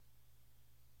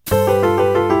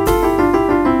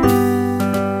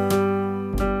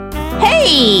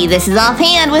this is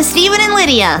Offhand with Stephen and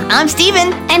Lydia. I'm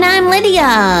Stephen. And I'm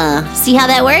Lydia. See how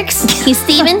that works? He's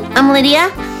Stephen, I'm Lydia.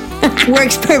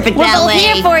 Works perfect We're that both way.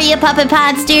 here for you, Puppet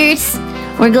Podsters.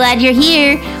 We're glad you're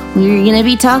here. We're going to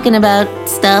be talking about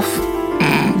stuff.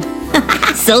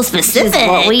 So specific. It's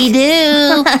what we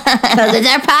do. Because it's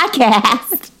our podcast.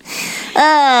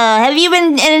 Have you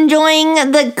been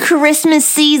enjoying the Christmas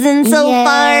season so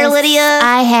far, Lydia?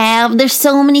 I have. There's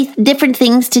so many different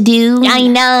things to do. I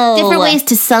know. Different ways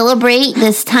to celebrate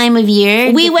this time of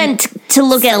year. We went to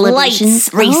look at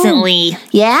lights recently.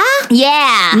 Yeah?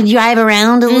 Yeah. You drive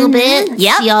around a little bit.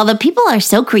 Yep. See, all the people are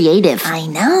so creative. I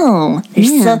know.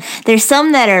 There's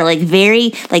some that are like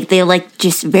very, like they're like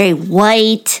just very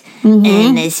white.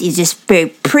 And it's just very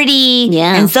pretty.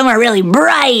 Yeah. And some are really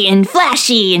bright and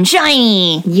flashy and shiny.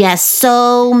 Yes,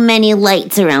 so many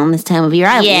lights around this time of year.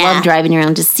 I love driving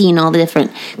around, just seeing all the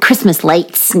different Christmas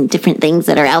lights and different things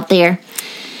that are out there.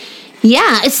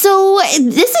 Yeah, so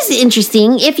this is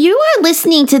interesting. If you are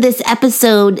listening to this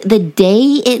episode the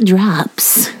day it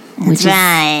drops, which That's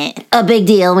right. is a big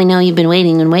deal. We know you've been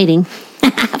waiting and waiting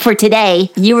for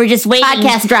today. You were just waiting.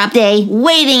 Podcast drop day.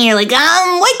 Waiting. You're like,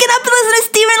 I'm waking up to listen to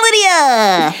Stephen and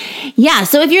Lydia. Yeah,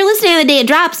 so if you're listening on the day it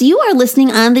drops, you are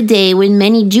listening on the day when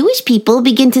many Jewish people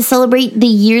begin to celebrate the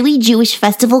yearly Jewish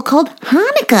festival called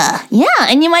Hanukkah. Yeah,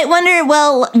 and you might wonder,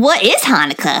 well, what is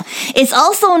Hanukkah? It's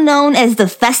also known as the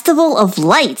Festival of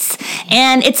Lights,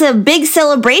 and it's a big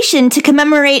celebration to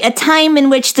commemorate a time in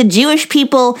which the Jewish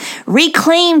people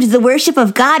reclaimed the worship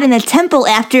of God in the temple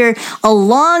after a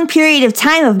long period of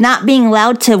time of not being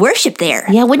allowed to worship there.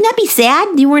 Yeah, wouldn't that be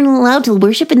sad? You weren't allowed to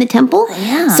worship in the temple?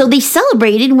 Yeah. So they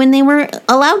celebrated when they were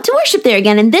allowed to worship there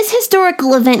again. And this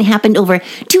historical event happened over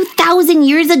 2,000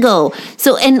 years ago.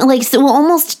 So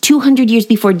almost 200 years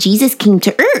before Jesus came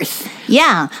to earth.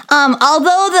 Yeah.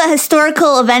 Although the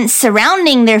historical events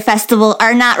surrounding their festival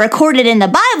are not recorded in the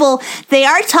Bible, they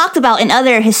are talked about in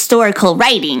other historical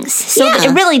writings. So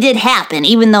it really did happen,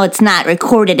 even though it's not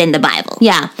recorded in the Bible.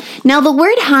 Yeah. Now, the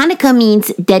word Hanukkah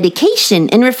means dedication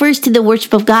and refers to the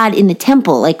worship of God in the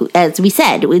temple. Like, as we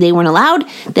said, they weren't allowed,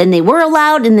 then they were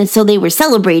allowed, and then so they were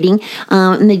celebrating,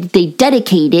 and they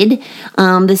dedicated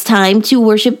this time to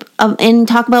worship and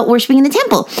talk about worshiping in the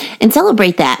temple and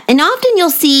celebrate that. And often you'll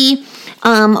see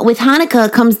with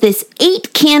Hanukkah comes this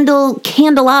 8-candle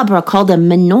candelabra called a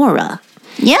menorah.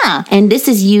 Yeah. And this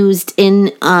is used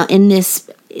in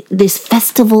this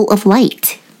festival of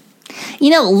light. You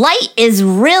know, light is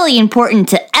really important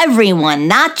to everyone,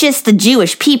 not just the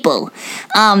Jewish people.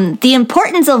 The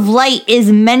importance of light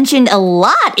is mentioned a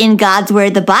lot in God's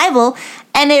Word, the Bible,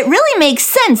 and it really makes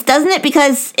sense, doesn't it?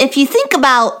 Because if you think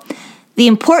about the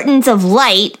importance of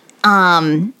light,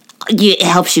 it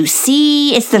helps you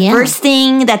see. It's the first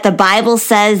thing that the Bible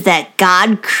says that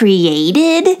God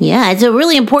created. Yeah, it's a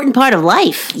really important part of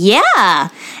life. Yeah.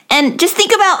 And just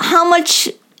think about how much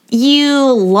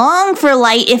you long for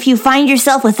light if you find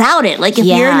yourself without it. Like if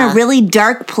you're in a really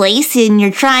dark place and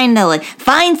you're trying to like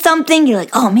find something, you're like,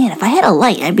 oh man, if I had a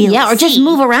light, I'd be able to see. Or just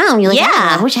move around. You're like,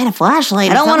 I wish I had a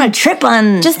flashlight. I don't want to trip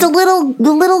on just a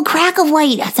little crack of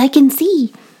light as I can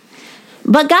see.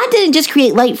 But God didn't just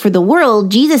create light for the world.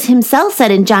 Jesus himself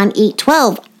said in John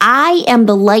 8:12, I am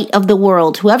the light of the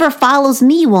world. Whoever follows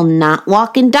me will not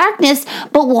walk in darkness,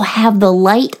 but will have the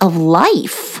light of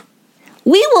life.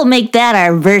 We will make that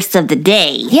our verse of the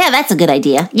day. Yeah, that's a good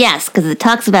idea. Yes, because it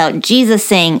talks about Jesus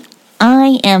saying,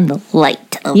 I am the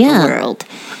light of the world.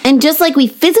 And just like we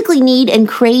physically need and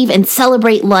crave and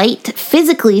celebrate light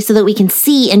physically so that we can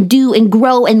see and do and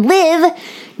grow and live,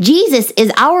 Jesus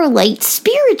is our light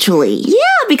spiritually.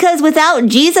 Yeah, because without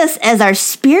Jesus as our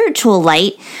spiritual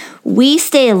light, we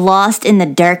stay lost in the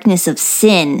darkness of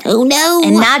sin. Oh no.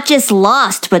 And not just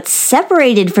lost, but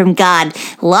separated from God,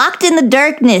 locked in the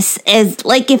darkness as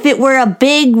like if it were a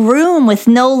big room with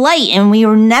no light and we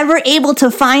were never able to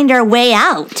find our way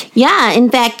out. Yeah, in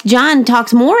fact, John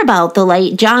talks more about the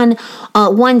light. John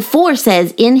 1:4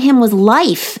 says, in him was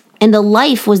life, and the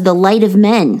life was the light of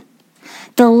men.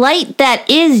 The light that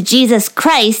is Jesus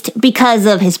Christ, because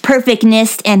of his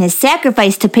perfectness and his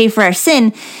sacrifice to pay for our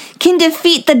sin, can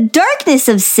defeat the darkness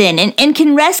of sin and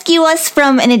can rescue us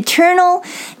from an eternal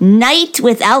night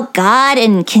without God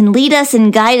and can lead us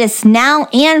and guide us now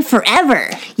and forever.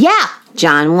 Yeah,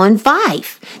 John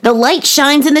 1:5. The light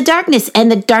shines in the darkness,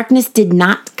 and the darkness did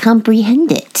not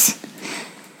comprehend it.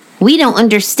 We don't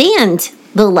understand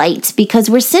the light because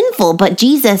we're sinful, but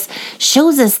Jesus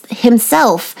shows us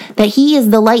himself that he is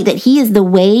the light, that he is the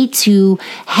way to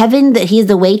heaven, that he is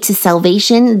the way to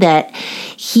salvation, that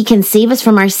he can save us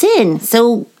from our sin.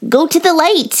 So go to the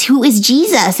light, who is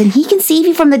Jesus, and he can save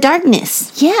you from the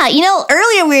darkness. Yeah,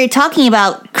 earlier we were talking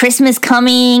about Christmas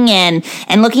coming and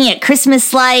looking at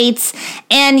Christmas lights.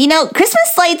 And,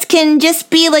 Christmas lights can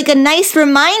just be like a nice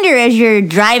reminder as you're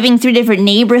driving through different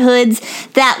neighborhoods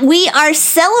that we are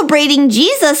celebrating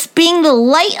Jesus being the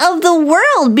light of the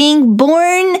world, being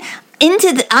born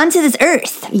onto this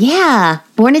earth. Yeah,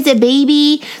 born as a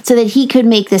baby so that he could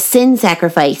make the sin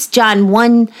sacrifice. John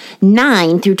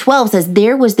 1:9-12 says,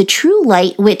 there was the true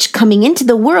light which coming into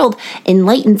the world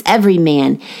enlightens every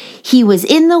man. He was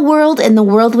in the world and the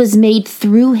world was made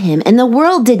through him and the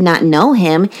world did not know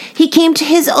him. He came to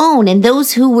his own and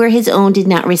those who were his own did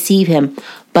not receive him.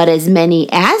 But as many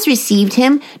as received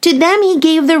him, to them he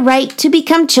gave the right to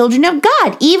become children of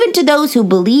God, even to those who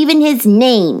believe in his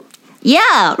name.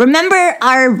 Yeah, remember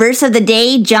our verse of the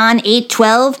day, John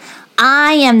 8:12?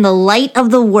 I am the light of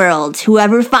the world.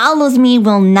 Whoever follows me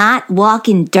will not walk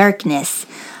in darkness,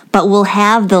 but will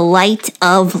have the light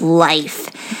of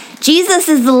life. Jesus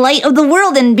is the light of the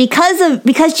world, and because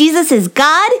Jesus is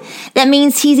God, that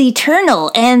means he's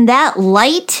eternal, and that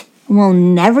light will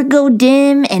never go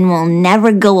dim and will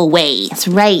never go away. That's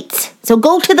right. So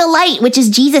go to the light, which is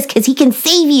Jesus, because he can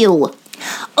save you.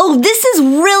 Oh, this is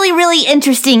really, really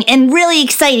interesting and really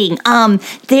exciting.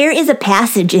 There is a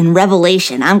passage in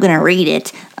Revelation. I'm going to read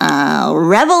it.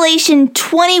 Revelation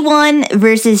 21,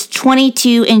 verses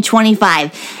 22 and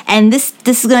 25. And this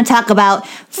is going to talk about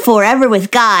forever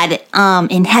with God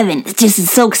in heaven. It's just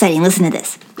so exciting. Listen to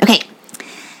this. Okay.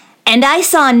 And I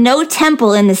saw no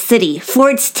temple in the city, for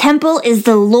its temple is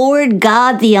the Lord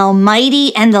God, the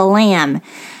Almighty, and the Lamb.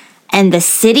 And the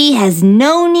city has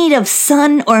no need of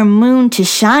sun or moon to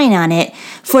shine on it,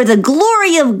 for the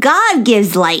glory of God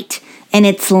gives light, and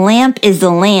its lamp is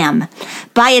the Lamb.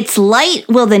 By its light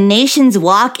will the nations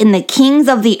walk, and the kings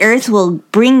of the earth will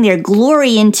bring their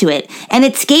glory into it, and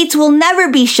its gates will never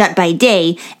be shut by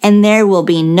day, and there will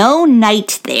be no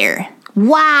night there.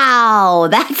 Wow,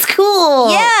 that's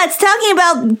cool. Yeah, it's talking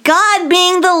about God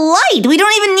being the light. We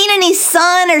don't even need any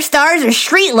sun or stars or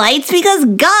street lights because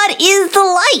God is the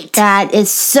light. That is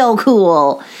so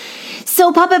cool.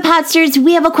 So, Puppet Podsters,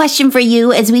 we have a question for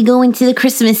you as we go into the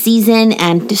Christmas season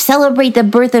and to celebrate the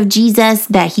birth of Jesus,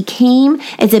 that he came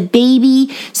as a baby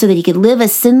so that he could live a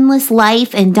sinless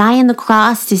life and die on the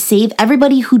cross to save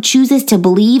everybody who chooses to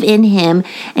believe in him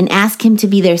and ask him to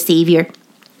be their savior.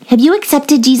 Have you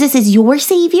accepted Jesus as your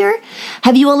Savior?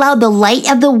 Have you allowed the light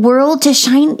of the world to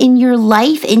shine in your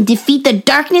life and defeat the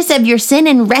darkness of your sin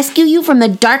and rescue you from the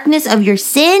darkness of your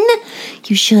sin?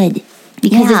 You should,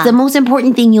 because it's the most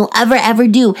important thing you'll ever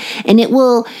do, and it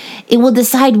will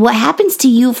decide what happens to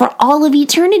you for all of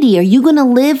eternity. Are you going to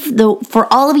live for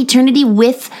all of eternity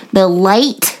with the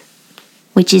light,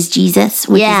 which is Jesus,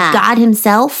 which is God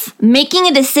himself? Making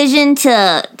a decision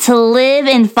to live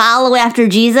and follow after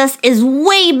Jesus is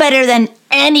way better than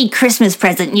any Christmas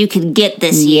present you could get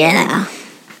this year.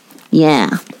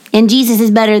 Yeah. And Jesus is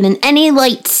better than any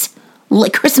lights,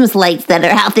 like Christmas lights that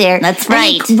are out there. That's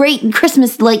right. Any great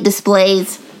Christmas light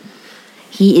displays.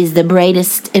 He is the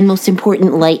brightest and most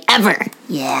important light ever.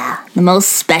 Yeah. The most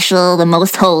special, the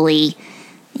most holy.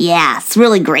 Yeah, it's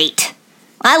really great.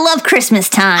 I love Christmas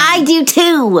time. I do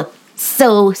too.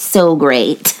 So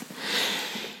great.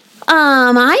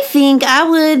 I think I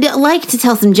would like to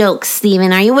tell some jokes,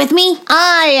 Stephen. Are you with me?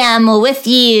 I am with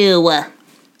you.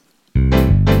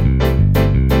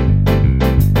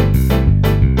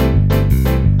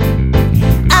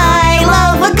 I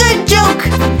love a good joke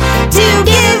to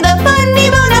give the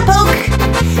funny bone a poke.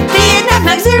 Be it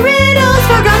knock-knocks or riddles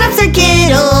for grown-ups or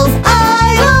kiddles.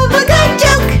 I love a good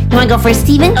joke. You want to go first,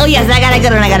 Stephen? Oh, yes, I got a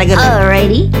good one.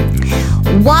 Alrighty.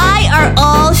 Why are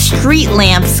all street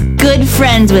lamps good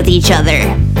friends with each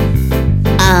other?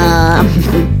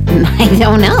 I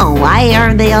don't know. Why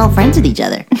are they all friends with each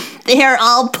other? They're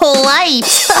all polite.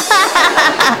 Stephen.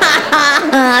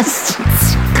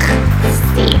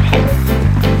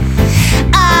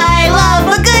 I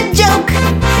love a good joke.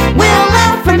 We'll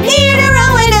laugh from here to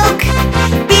Roanoke.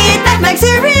 Be it knock-knocks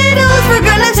or riddles for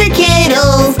grown-ups or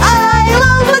kiddles. I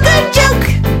love a good joke.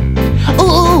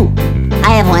 Ooh,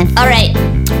 I have one. All right.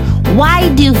 Where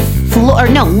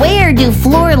do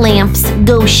floor lamps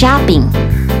go shopping?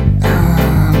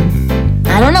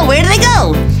 I don't know. Where do they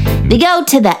go? They go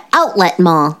to the outlet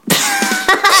mall.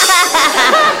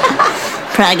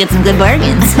 Probably get some good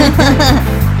bargains.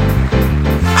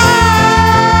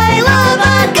 I love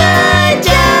a good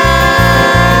joke.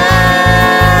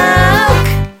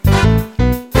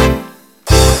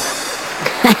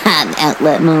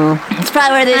 Outlet mall. It's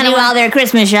probably where they do all their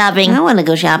Christmas shopping. I want to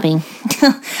go shopping.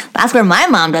 That's where my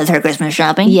mom does her Christmas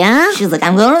shopping. Yeah? She's like,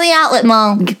 I'm going to the outlet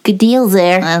mall. Good deals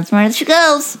there. That's where she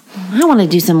goes. I want to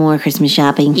do some more Christmas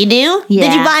shopping. You do? Yeah.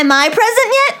 Did you buy my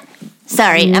present yet?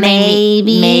 Sorry,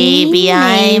 Maybe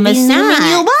I'm assuming not.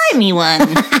 you'll buy me one.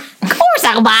 Of course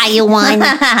I'll buy you one.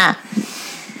 Oh,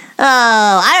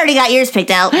 I already got yours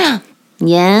picked out. Yeah?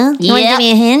 You want to give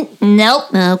me a hint? Nope.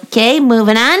 Okay,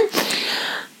 moving on.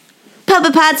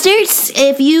 Puppet Podsters,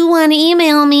 if you want to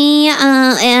email me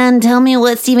and tell me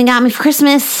what Stephen got me for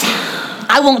Christmas.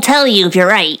 I won't tell you if you're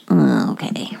right.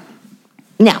 Okay.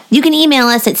 Now, you can email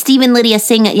us at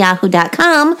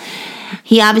StephenLydiaSing@yahoo.com.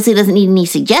 He obviously doesn't need any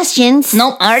suggestions.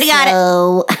 Nope, I already got it.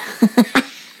 So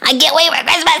I can't wait for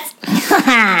Christmas.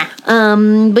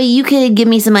 But you could give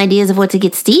me some ideas of what to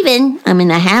get Stephen. I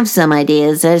mean, I have some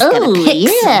ideas. I just gotta pick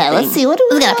something. Let's see. What do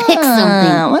we gotta pick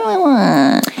something. What do I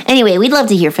want? Anyway, we'd love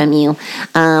to hear from you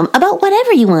about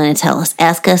whatever you want to tell us.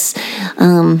 Ask us,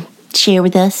 share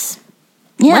with us.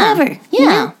 Yeah. Whatever.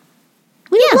 Yeah.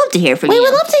 We would love to hear from you. We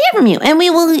would love to hear from you, and we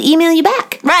will email you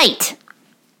back. Right.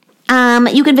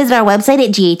 You can visit our website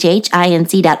at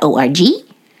ghhinc.org.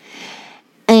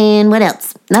 And what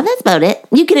else? Now that's about it.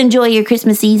 You can enjoy your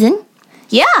Christmas season.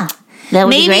 Yeah. That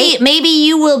would be great. Maybe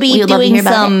you will be doing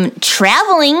some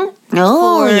traveling.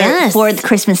 For the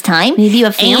Christmas time. Maybe you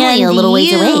have family a little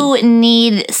ways away. You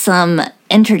need some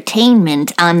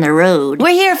entertainment on the road. We're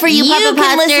here for you, Puppet You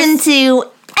can listen to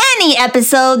any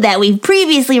episode that we've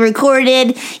previously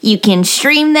recorded. You can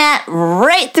stream that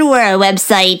right through our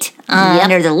website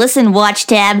under the Listen Watch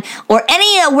tab or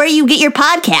anywhere you get your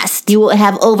podcast. You will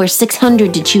have over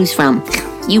 600 to choose from.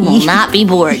 You will not be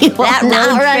bored. You will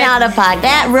not run out of podcasts.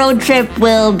 That road trip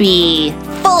will be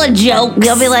full of jokes.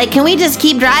 You'll be like, can we just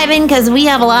keep driving? Because we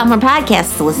have a lot more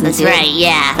podcasts to listen to. That's right,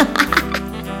 yeah.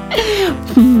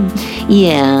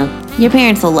 Yeah. Your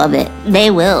parents will love it. They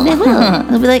will. They will.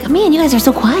 They'll be like, man, you guys are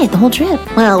so quiet the whole trip.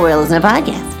 Well, we're listening to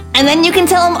podcasts. And then you can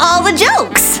tell them all the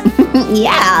jokes.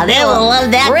 Yeah, they will love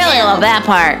that. Really love that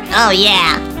part. Oh,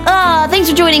 yeah. Thanks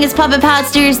for joining us, Puppet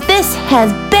Podsters. This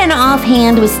has been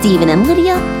Offhand with Stephen and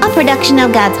Lydia, a production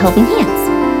of God's Helping Hands.